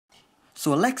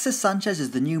So Alexis Sanchez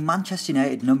is the new Manchester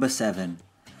United number 7.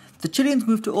 The Chilean's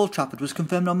move to Old Trafford was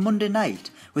confirmed on Monday night,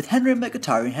 with Henry and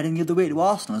Mkhitaryan heading the other way to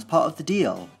Arsenal as part of the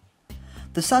deal.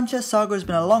 The Sanchez saga has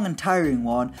been a long and tiring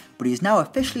one, but he is now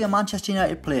officially a Manchester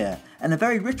United player, and a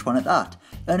very rich one at that,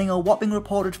 earning a whopping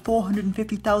reported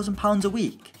 £450,000 a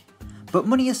week. But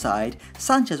money aside,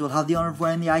 Sanchez will have the honour of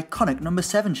wearing the iconic number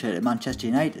 7 shirt at Manchester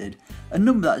United, a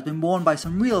number that has been worn by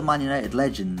some real Man United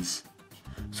legends.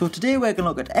 So today we're going to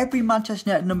look at every Manchester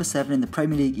United number 7 in the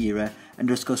Premier League era and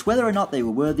discuss whether or not they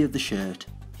were worthy of the shirt.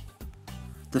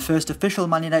 The first official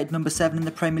Man United number 7 in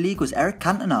the Premier League was Eric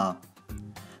Cantona.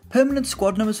 Permanent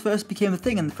squad numbers first became a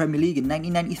thing in the Premier League in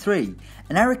 1993,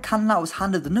 and Eric Cantona was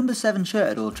handed the number 7 shirt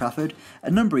at Old Trafford, a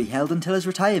number he held until his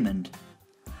retirement.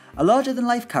 A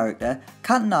larger-than-life character,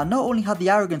 Cantona not only had the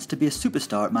arrogance to be a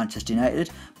superstar at Manchester United,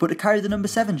 but to carry the number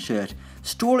 7 shirt,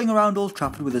 strolling around Old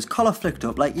Trafford with his collar flicked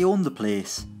up like he owned the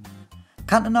place.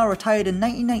 Cantona retired in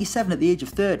 1997 at the age of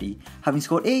 30, having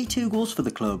scored 82 goals for the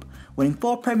club, winning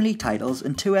 4 Premier League titles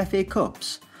and 2 FA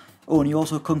Cups. Oh, and he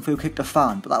also kung fu kicked a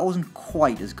fan, but that wasn't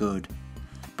quite as good.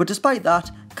 But despite that,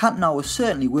 Cantona was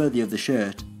certainly worthy of the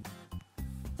shirt.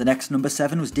 The next number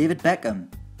 7 was David Beckham.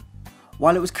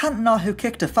 While it was Cantona who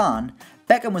kicked a fan,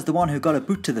 Beckham was the one who got a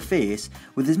boot to the face,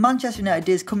 with his Manchester United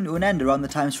days coming to an end around the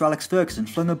time Sir Alex Ferguson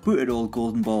flung a boot at old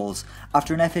Golden Balls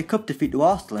after an FA Cup defeat to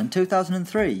Arsenal in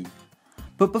 2003.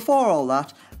 But before all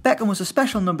that, Beckham was a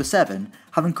special number 7,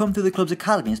 having come through the club's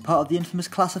academy as part of the infamous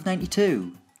class of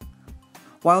 '92.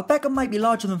 While Beckham might be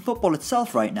larger than football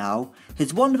itself right now,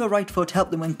 his wonderful right foot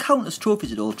helped him win countless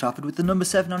trophies at Old Trafford with the number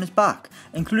 7 on his back,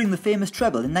 including the famous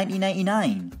treble in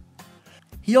 1999.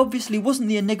 He obviously wasn't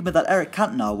the enigma that Eric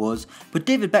Cantona was, but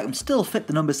David Beckham still fit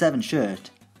the number 7 shirt.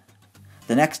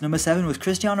 The next number 7 was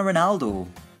Cristiano Ronaldo.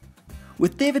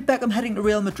 With David Beckham heading to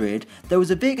Real Madrid, there was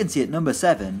a vacancy at number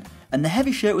 7, and the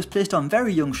heavy shirt was placed on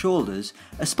very young shoulders,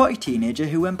 a spotty teenager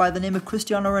who went by the name of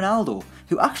Cristiano Ronaldo,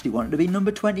 who actually wanted to be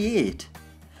number 28.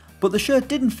 But the shirt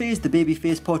didn't faze the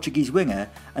babyface Portuguese winger,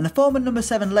 and the former number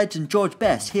 7 legend George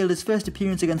Best hailed his first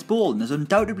appearance against Bolton as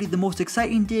undoubtedly the most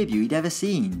exciting debut he'd ever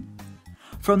seen.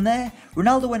 From there,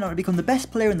 Ronaldo went on to become the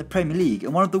best player in the Premier League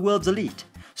and one of the world's elite,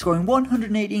 scoring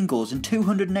 118 goals in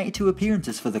 292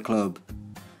 appearances for the club.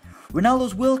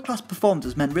 Ronaldo's world-class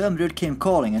performances meant Real Madrid came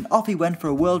calling, and off he went for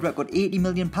a world record £80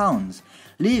 million,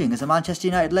 leaving as a Manchester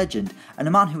United legend and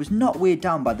a man who was not weighed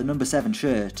down by the number 7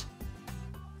 shirt.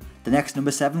 The next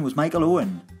number 7 was Michael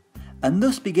Owen, and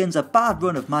thus begins a bad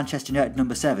run of Manchester United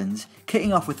number 7s,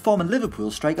 kicking off with former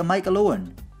Liverpool striker Michael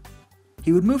Owen.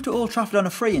 He would move to Old Trafford on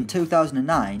a free in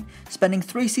 2009, spending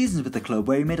 3 seasons with the club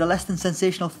where he made a less than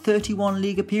sensational 31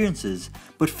 league appearances,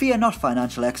 but fear not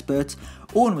financial experts,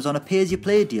 Owen was on a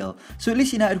pay-as-you-play deal, so at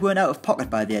least United weren't out of pocket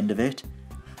by the end of it.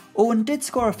 Owen did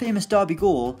score a famous derby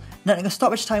goal, netting a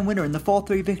stoppage time winner in the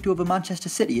 4-3 victory over Manchester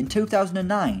City in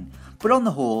 2009, but on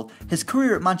the whole, his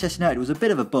career at Manchester United was a bit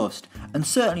of a bust, and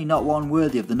certainly not one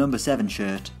worthy of the number 7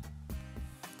 shirt.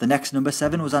 The next number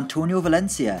 7 was Antonio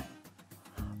Valencia.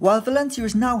 While Valencia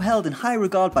is now held in high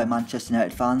regard by Manchester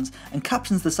United fans and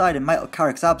captains the side in Michael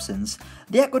Carrick's absence,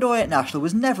 the Ecuadorian international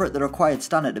was never at the required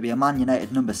standard to be a Man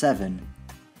United number 7.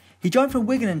 He joined from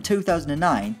Wigan in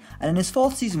 2009 and in his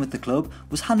 4th season with the club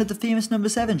was handed the famous number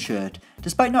 7 shirt,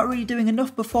 despite not really doing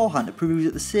enough beforehand to prove he was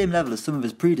at the same level as some of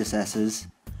his predecessors.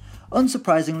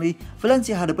 Unsurprisingly,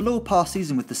 Valencia had a below par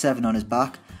season with the 7 on his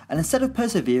back, and instead of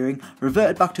persevering,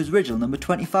 reverted back to his original number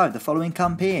 25 the following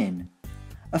campaign.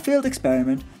 A failed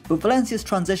experiment, but Valencia's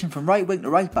transition from right wing to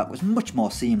right back was much more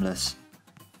seamless.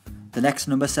 The next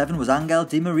number 7 was Angel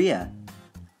Di Maria.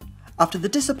 After the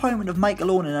disappointment of Michael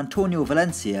Owen and Antonio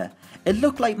Valencia, it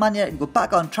looked like Man United were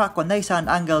back on track when they signed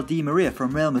Angel Di Maria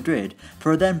from Real Madrid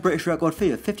for a then British record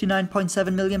fee of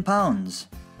 £59.7 million.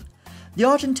 The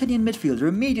Argentinian midfielder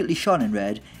immediately shone in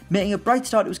red, making a bright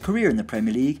start to his career in the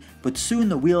Premier League, but soon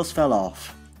the wheels fell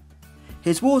off.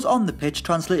 His woes on the pitch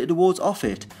translated to woes off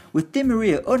it, with Di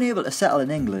Maria unable to settle in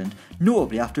England,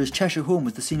 notably after his Cheshire home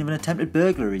was the scene of an attempted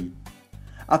burglary.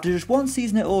 After just 1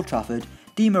 season at Old Trafford,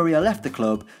 Di Maria left the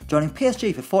club, joining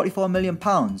PSG for £44 million,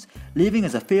 leaving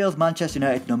as a failed Manchester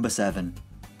United number 7.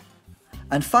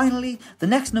 And finally, the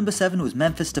next number 7 was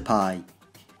Memphis Depay.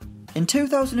 In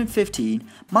 2015,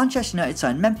 Manchester United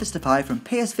signed Memphis Depay from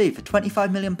PSV for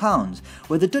 £25 million,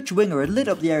 where the Dutch winger had lit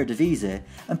up the Eredivisie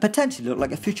and potentially looked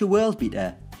like a future world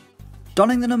beater.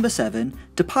 Donning the number 7,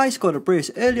 Depay scored a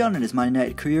brace early on in his Man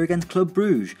United career against Club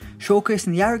Brugge,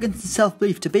 showcasing the arrogance and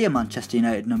self-belief to be a Manchester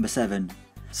United number 7.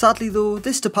 Sadly though,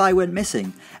 this Depay went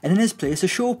missing, and in his place a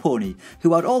show pony,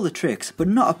 who had all the tricks but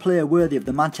not a player worthy of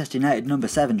the Manchester United number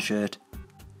 7 shirt.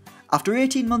 After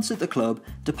 18 months at the club,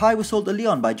 Depay was sold to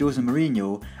Lyon by Jose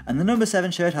Mourinho, and the number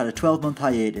 7 shirt had a 12-month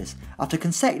hiatus after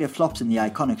consecutive flops in the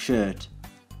iconic shirt.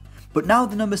 But now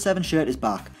the number 7 shirt is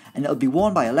back, and it'll be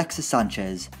worn by Alexis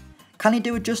Sanchez. Can he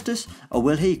do it justice, or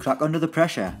will he crack under the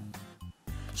pressure?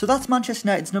 So that's Manchester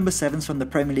United's number 7s from the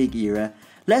Premier League era.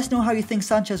 Let us know how you think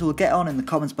Sanchez will get on in the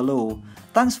comments below.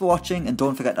 Thanks for watching, and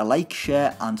don't forget to like,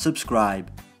 share and subscribe.